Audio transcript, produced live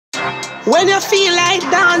When you feel like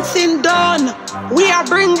dancing done, we are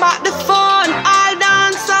bring back the fun. All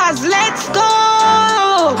dancers, let's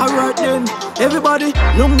go. Alright then, everybody,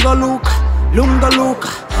 Lunga look, Lunga look,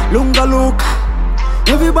 Lunga look.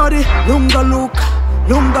 Everybody, Lunga look,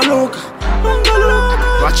 Lunga look, Lunga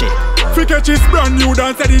look. Watch it. Fi catch is brand new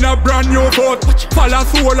dance in a brand new foot. Follow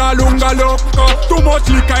soul a Lunga look. Too much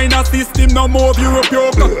liquor in a system, no move Europe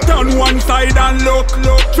yoke. Turn one side and look.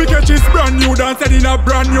 Fi catch is brand new dance in a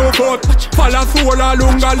brand new foot. Follow soul a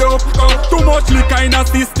Lunga look. Too much liquor in a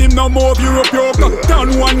system, no move Europe yoke.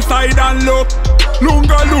 Turn one side and look.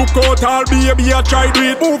 Lunga look out, all baby, I try do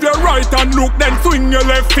it. Move your right and look, then swing your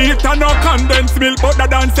left feet. And no condensed milk, but the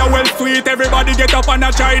dance you well sweet. Everybody get up and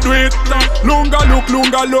I try do it. Lunga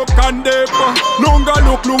look and dip. Lunga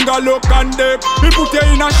look and dip. He put you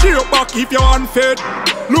in a shape back if you're unfit.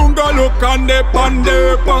 Lunga look and dip and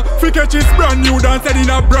dip. Fi catch is brand new dance in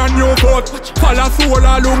a brand new foot. Follow soul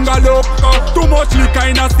a Lunga look. Too much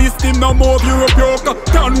liquor in a system, no move Europe yoke.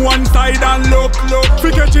 Turn one side and look.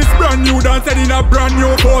 Fi catch is brand new dance in a brand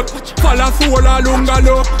new foot. Follow soul a Lunga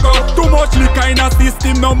look. Too much liquor in a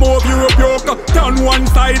system, no move Europe yoke. Turn one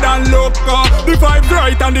side and look. The vibe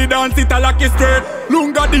right and the dance it a lock it straight.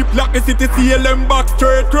 Lunga deep like the city CLM back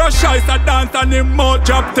straight. Crush ice a dance and him mouth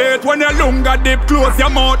drop tight. When your Lunga dip close your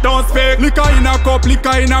mouth don't speak. Liquor in a cup,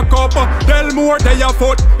 liquor in a cup. Tell more than your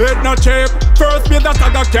foot, it not cheap. First beer that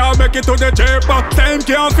I can't make it to the jeep. Same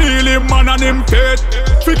can't feel him man and him fit.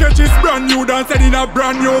 Fi catch is brand new dance in a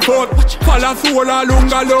brand new foot. Follow soul a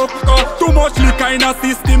Lunga look. Too much liquor in a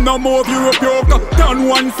system, no move Europe yoke. Turn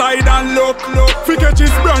one side and look. Fi catch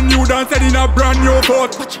is brand new dance in a brand new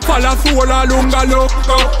foot. Follow soul a Lunga look.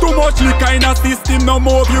 Too much liquor in a system, no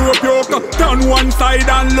move Europe yoke. Turn one side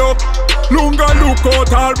and look. Lunga look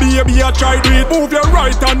out, all baby, I try do it. Move your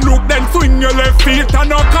right and look, then swing your left feet. And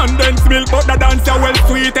no condensed milk, but the dance you well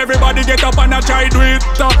sweet. Everybody get up and I try do it.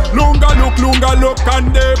 Lunga look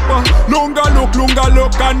and dip. Lunga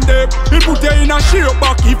look and dip. He put you in a shape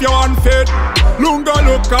back if you're unfit. Lunga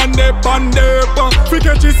look and dip and dip. Fi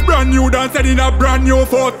catch is brand new dance in a brand new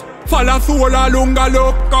foot. Follow soul a Lunga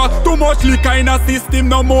look. Too much liquor in a system,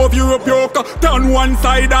 no move Europe yoke. Turn one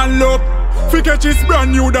side and look. Fi catch is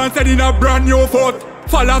brand new dance in a brand new foot.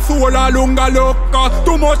 Follow soul a Lunga look.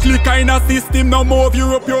 Too much liquor in a system, no move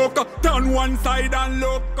Europe yoke. Turn one side and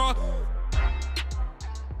look.